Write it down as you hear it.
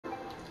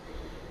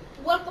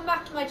Welcome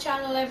back to my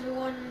channel,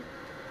 everyone.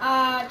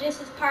 This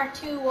is part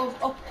 2 of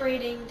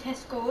upgrading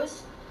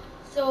TESCO's.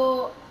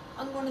 So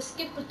I'm going to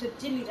skip with the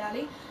dilly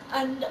dally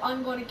and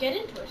I'm going to get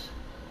into it.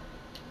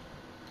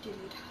 Dilly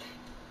dally.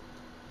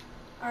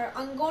 Alright,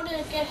 I'm going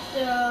to get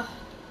the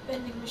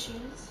vending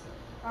machines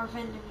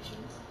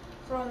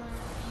from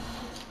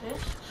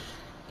Pizza.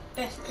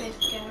 Best place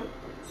to get them.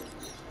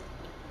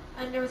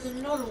 And there's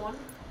another one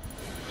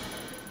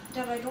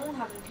that I don't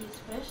have in Pizza.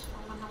 I'm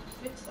going to have to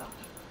fix that.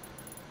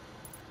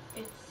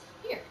 It's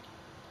here.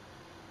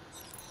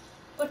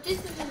 But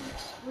this isn't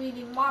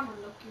really modern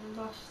looking,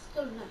 but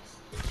still nice.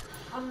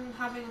 I'm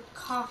having a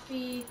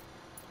coffee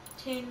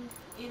tin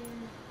in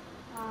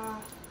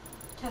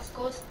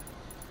Tesco's.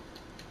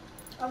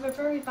 I have a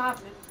very bad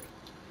memory.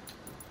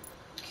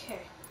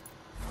 Okay.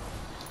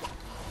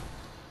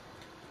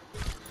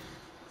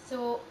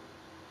 So,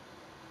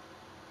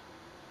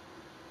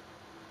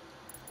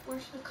 where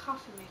should the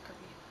coffee maker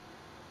be?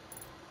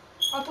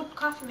 I'll put the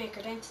coffee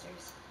maker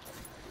downstairs.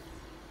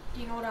 Do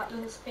you know that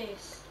little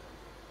space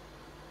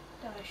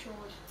that I showed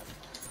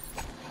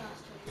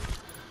last week?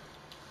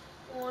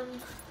 1, 2.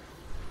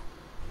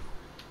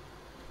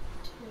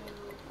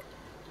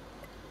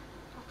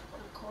 Have to put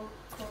them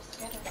close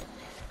together.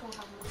 Don't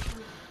have much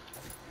room.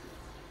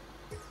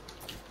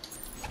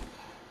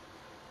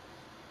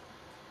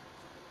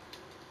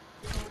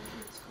 Then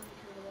it's going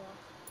through the wall.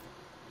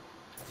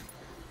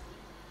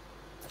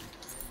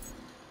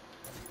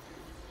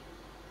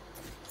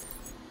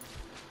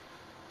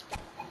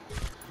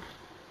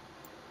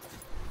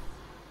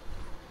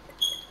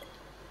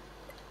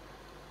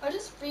 I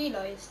just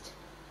realised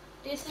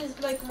this is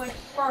like my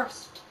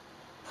first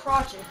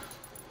project,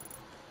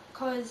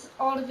 because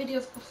all the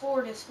videos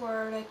before this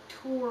were like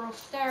tour of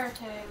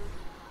StarTime,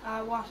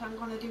 what I'm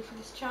going to do for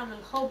this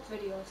channel, hub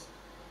videos,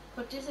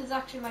 but this is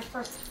actually my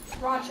first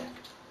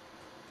project,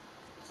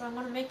 so I'm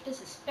going to make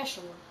this a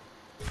special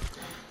one.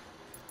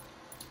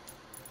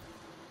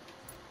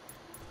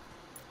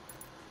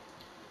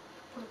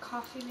 Put a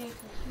coffee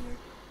maker here.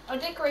 I'll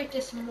decorate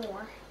this more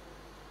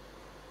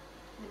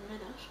in a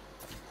minute.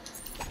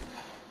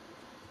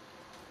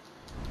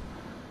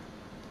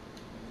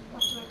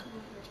 What do I come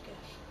out here to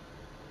get?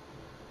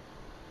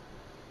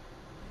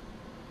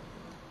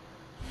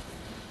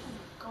 Oh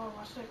my god,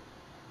 what's that?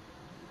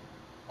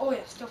 Oh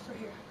yeah, stuff for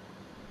here.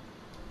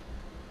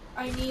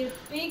 I need a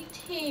big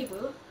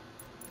table.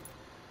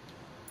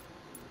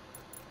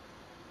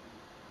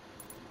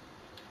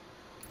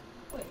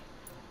 Wait.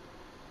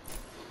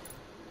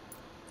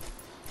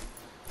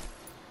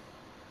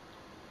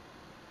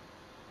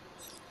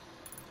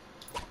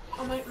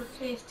 I might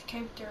replace the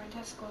counter in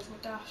Tesco's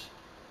with that.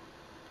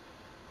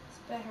 It's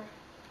better.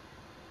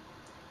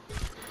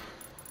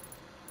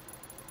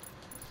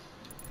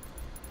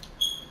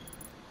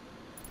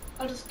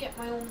 I'll just get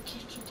my own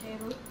kitchen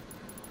table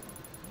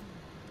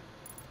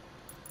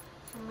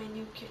from my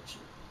new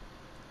kitchen.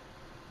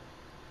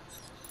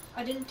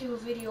 I didn't do a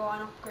video on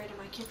upgrading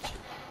my kitchen.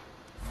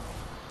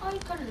 I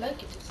kind of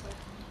like it this way.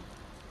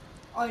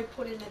 I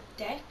put in a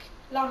deck.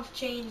 A lot have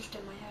changed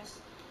in my house,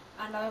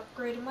 and I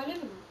upgraded my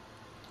living room.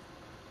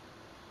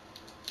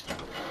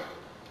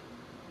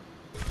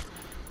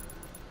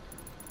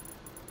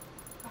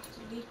 I have to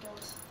delete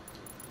those.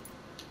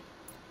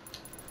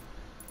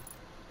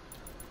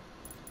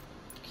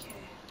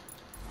 Okay.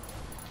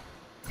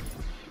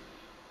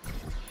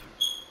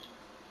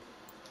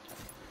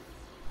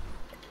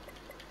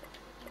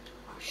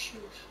 Oh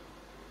shoot.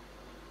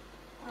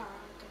 I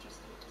could just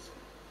do it this way.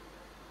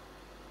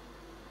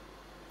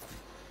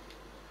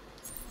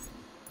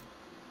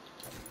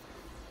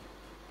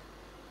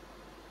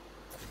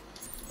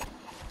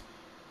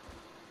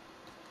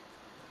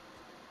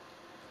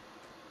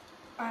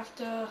 I have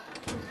to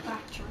do the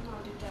bathroom.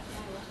 I'll do that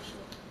now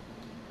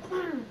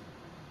actually.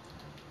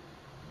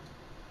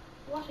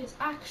 What is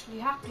actually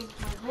happening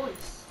to my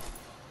voice?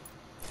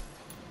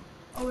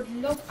 I would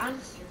love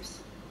answers.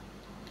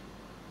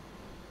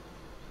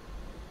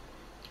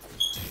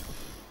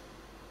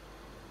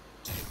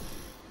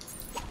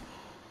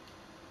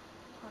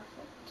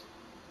 Perfect.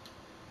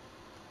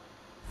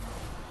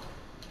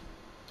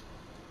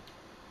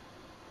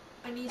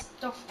 I need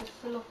stuff to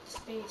fill up the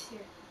space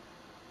here.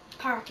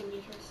 Parking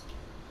meters.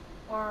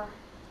 Or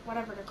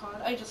whatever they're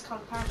called. I just call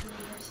them parking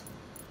meters.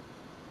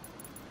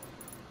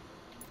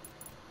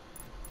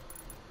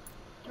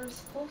 There's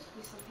supposed to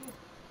be some here.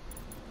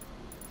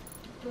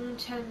 Don't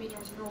tell me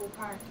there's no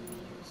parking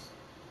meters.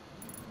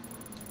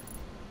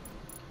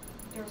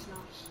 There's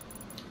not.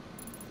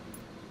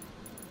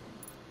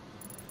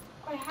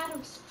 I had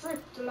them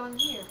stripped along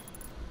here.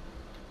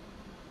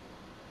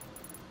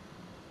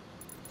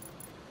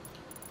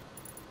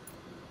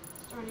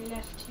 Is there any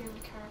left here in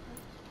the carpet?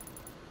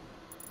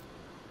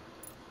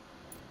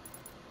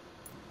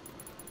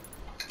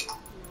 No.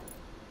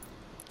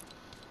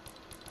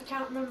 I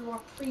can't remember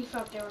what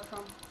prefab they were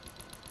from.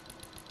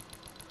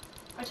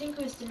 I think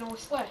it was the No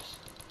Sweat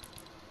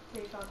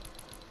prefab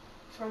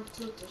from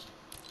Tilted.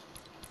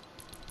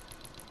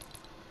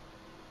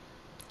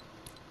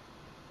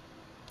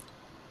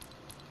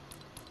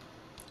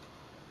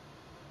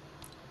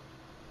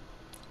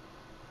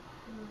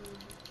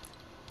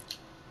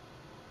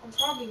 I'm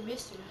probably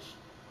missing it.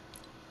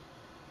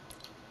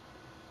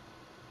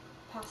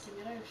 Passing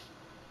it out.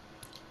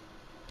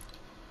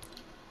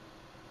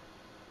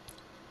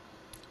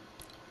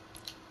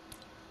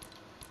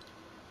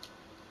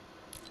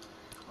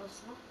 Oh,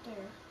 it's not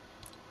there.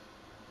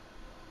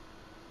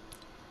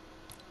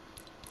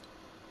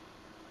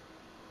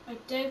 I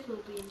doubt it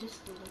will be in this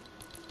building.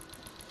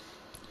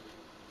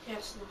 Yeah,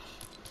 it's not.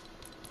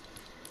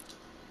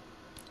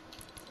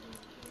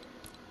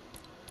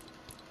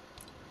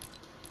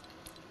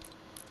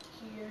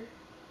 Here.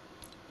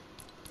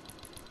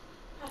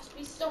 Has to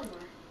be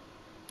somewhere.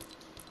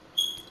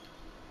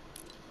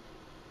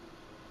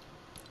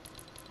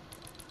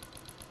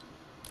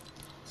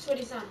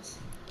 Sweaty Sands.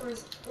 Where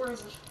is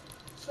it?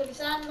 Sweaty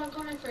Sands, I'm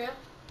coming for you.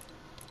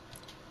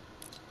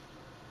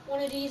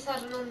 One of these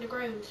had an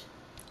underground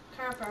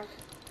car park,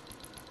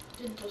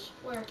 didn't it?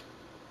 Where?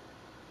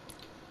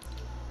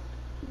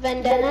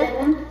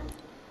 Vendetta.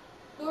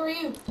 Who are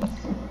you?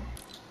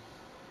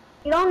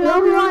 You don't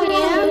know who I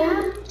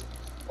am?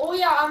 Oh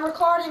yeah, I'm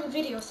recording a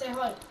video. Say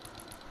hi.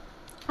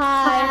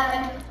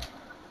 Hi.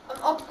 I'm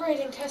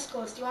upgrading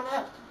TESCOs. Do you want to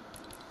help?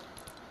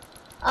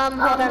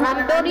 Hold on.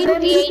 I'm building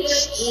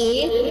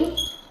DHC.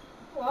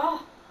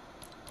 What?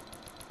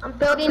 I'm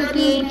building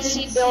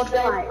DHC build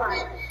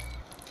 5.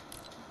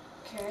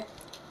 Okay.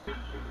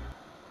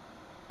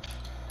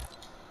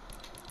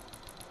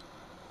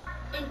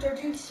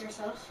 Introduce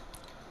yourself.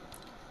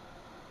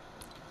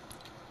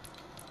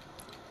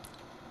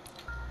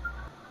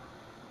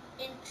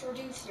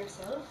 Introduce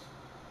yourself.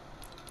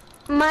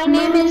 My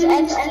name is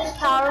XT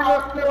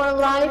Power for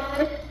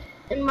Life,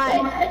 and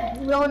my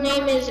real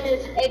name is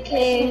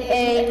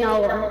AKA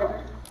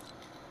Noah.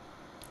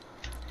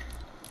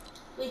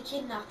 We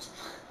kidnapped.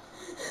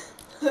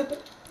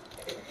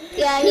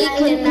 Yeah, he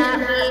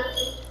kidnapped me.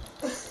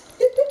 I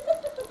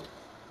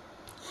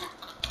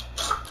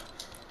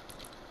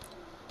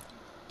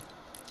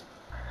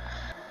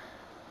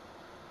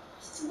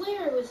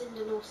swear it was in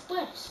the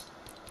northwest.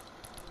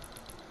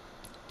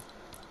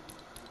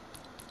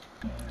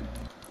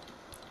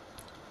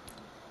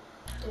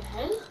 The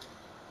hell?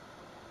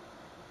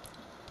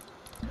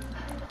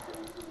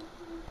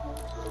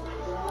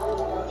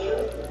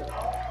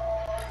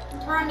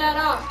 Turn that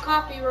off.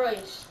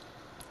 Copyright.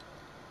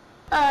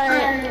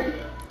 Alright.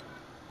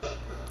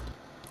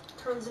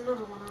 Turns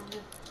another one on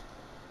now.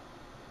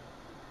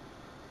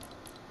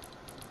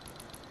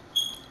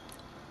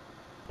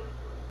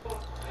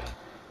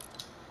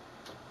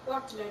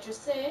 What did I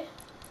just say?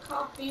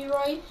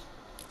 Copyright.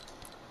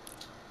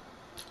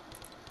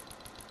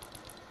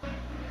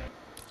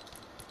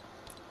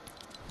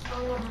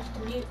 I'm gonna have to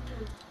mute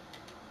him.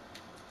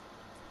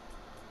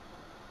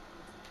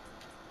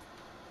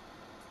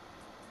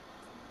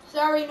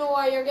 Sorry,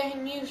 Noah, you're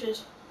getting muted.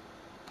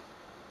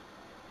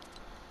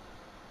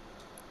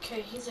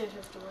 Okay, he's out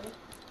of the way.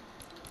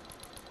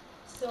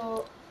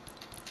 So,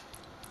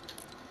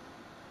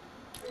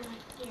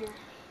 right here.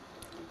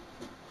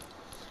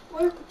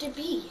 Where could it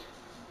be?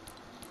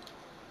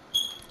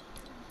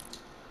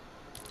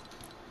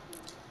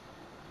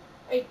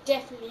 I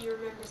definitely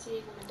remember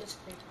seeing him in this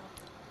playground.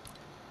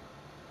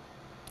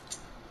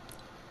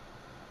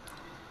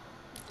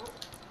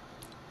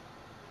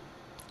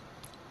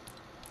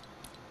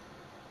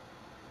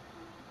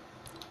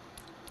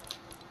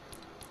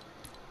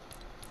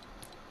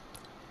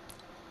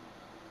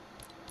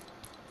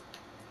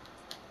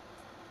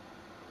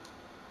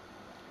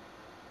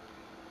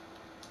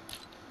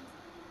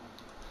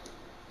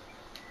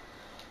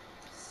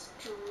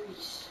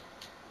 Street.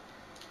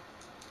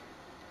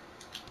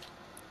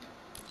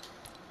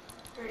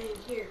 Right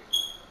in here.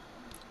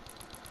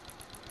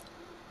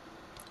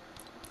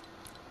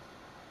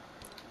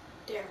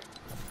 There.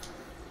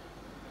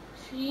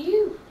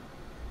 Phew.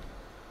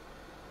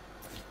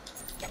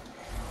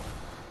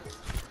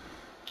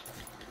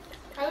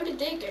 How did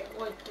they get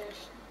wiped out?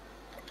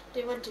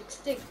 They went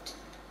extinct.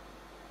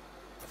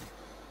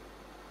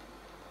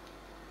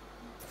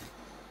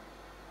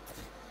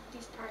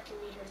 These parking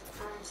meters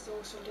aren't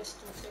social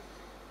distancing.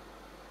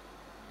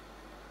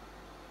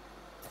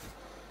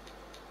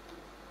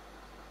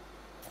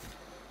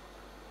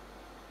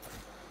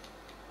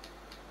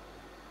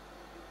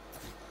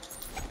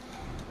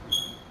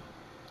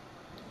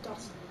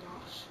 That's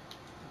not.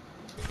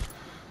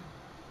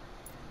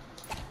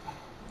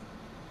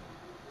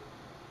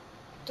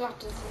 That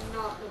does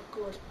not look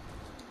good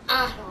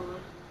at all.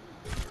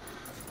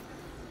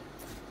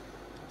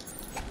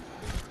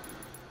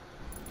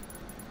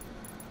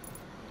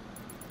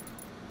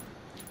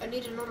 I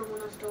need another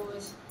one of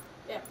those.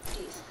 Yeah,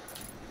 these.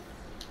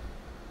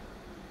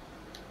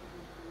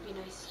 Be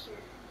nice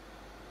here.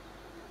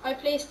 I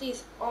place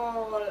these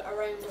all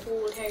around the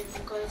whole town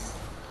because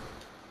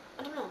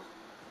I don't know.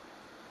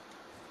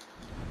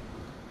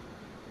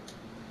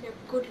 They're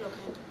good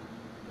looking.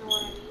 Know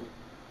what I mean?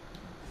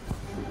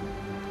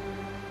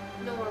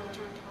 No more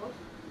return to home.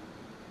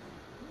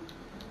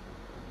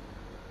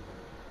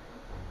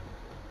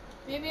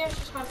 Maybe I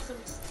should have some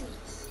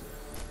seats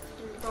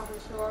in the bottom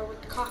floor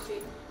with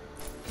coffee.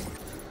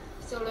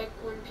 So like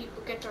when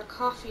people get their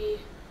coffee,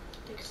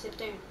 they can sit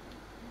down.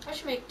 I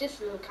should make this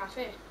little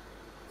cafe.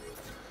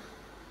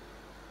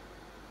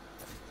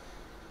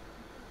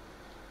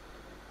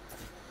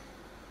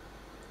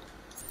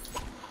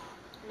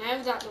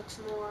 Now that looks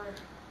more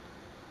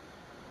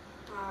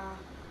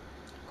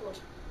good.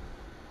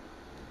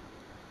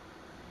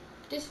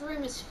 This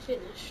room is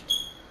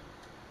finished.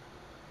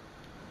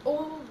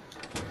 Oh,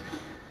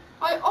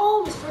 I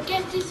always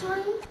forget this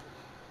room.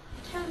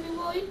 Tell me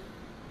why.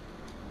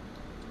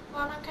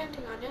 Well, I'm not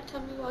counting on you.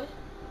 Tell me why.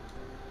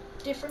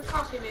 Different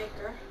coffee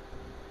maker.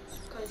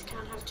 Because you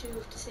can't have two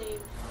of the same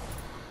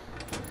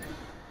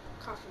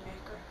coffee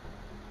maker.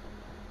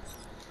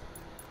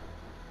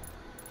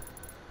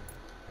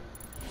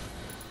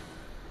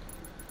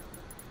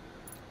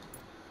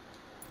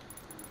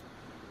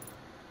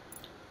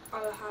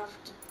 I'll have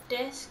the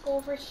desk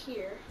over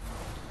here.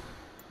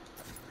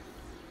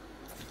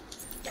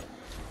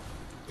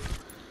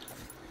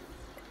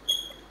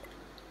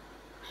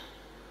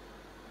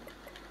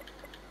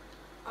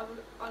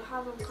 I'll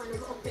have them kind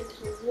of up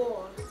into the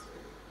wall.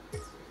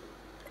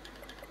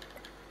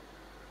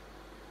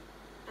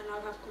 And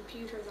I'll have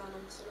computers on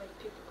them so like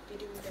people could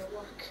be doing their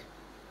work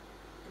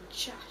and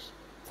chat.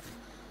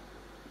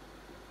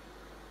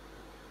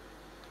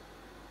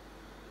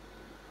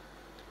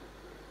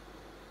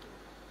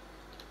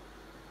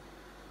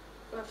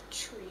 I'll have a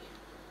tree.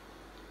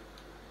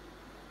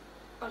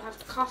 I'll have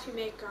the coffee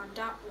maker on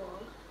that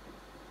wall.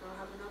 I'll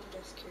have another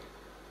desk here.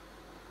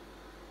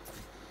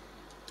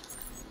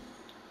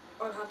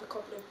 I'll have a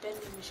couple of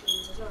vending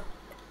machines as well.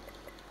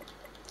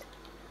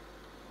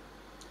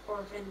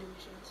 Or vending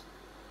machines.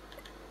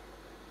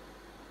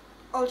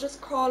 I'll just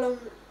call them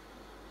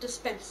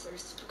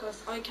dispensers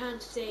because I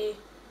can't say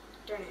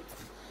their name.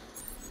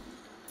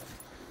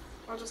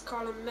 I'll just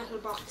call them metal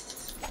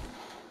boxes.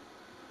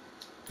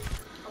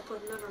 I'll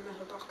put another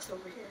metal box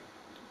over here.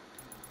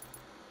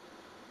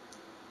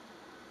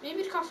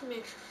 Maybe the coffee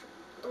maker.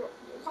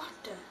 What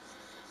the?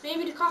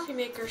 Maybe the coffee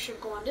maker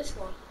should go on this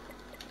wall.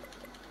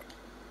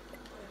 Put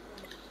it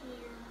right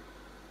here.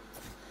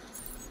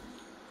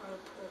 I'll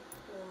put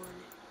one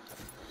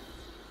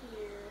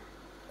here.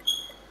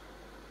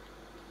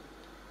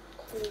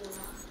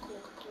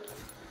 Coca-Cola.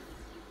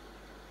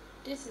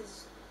 This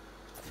is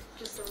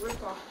just a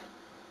rip-off.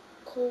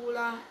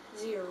 Cola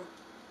Zero.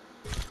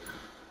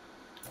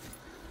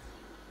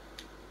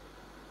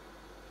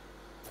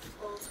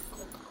 Of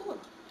Coca-Cola.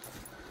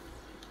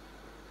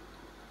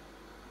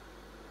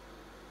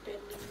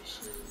 Vending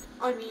machine.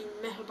 I mean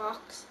metal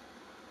box.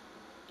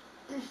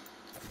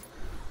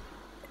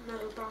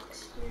 Metal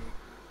box here.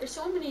 There's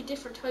so many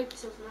different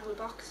types of metal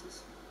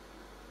boxes.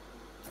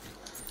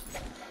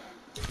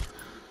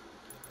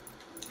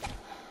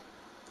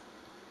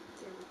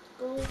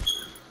 There we go.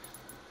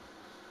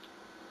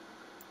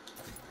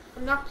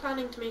 I'm not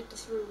planning to make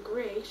this room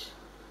great.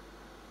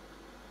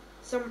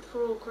 Some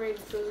pro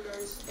creative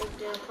builders out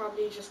there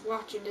probably just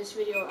watching this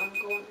video and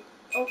going,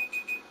 oh.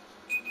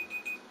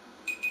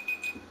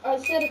 I'll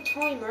set a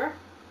timer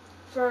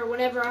for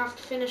whenever I have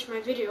to finish my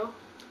video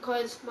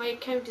because my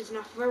account is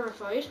not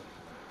verified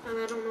and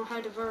I don't know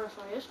how to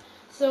verify it.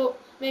 So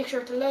make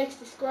sure to like,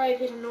 subscribe,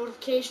 hit a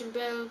notification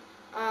bell,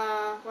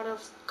 what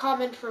else?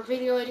 Comment for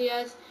video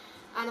ideas,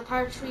 and a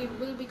part 3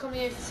 will be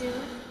coming out soon.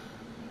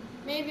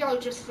 Maybe I'll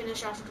just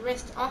finish off the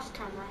rest off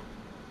camera.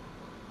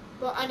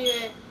 But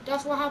anyway,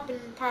 that's what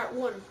happened in part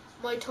 1.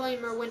 My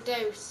timer went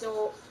out,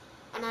 so,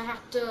 and I had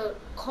to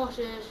cut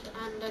it,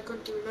 and I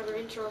couldn't do another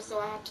intro, so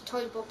I had to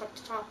type up at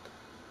the top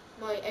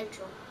my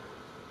outro.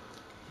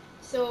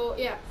 So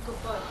yeah,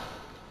 goodbye.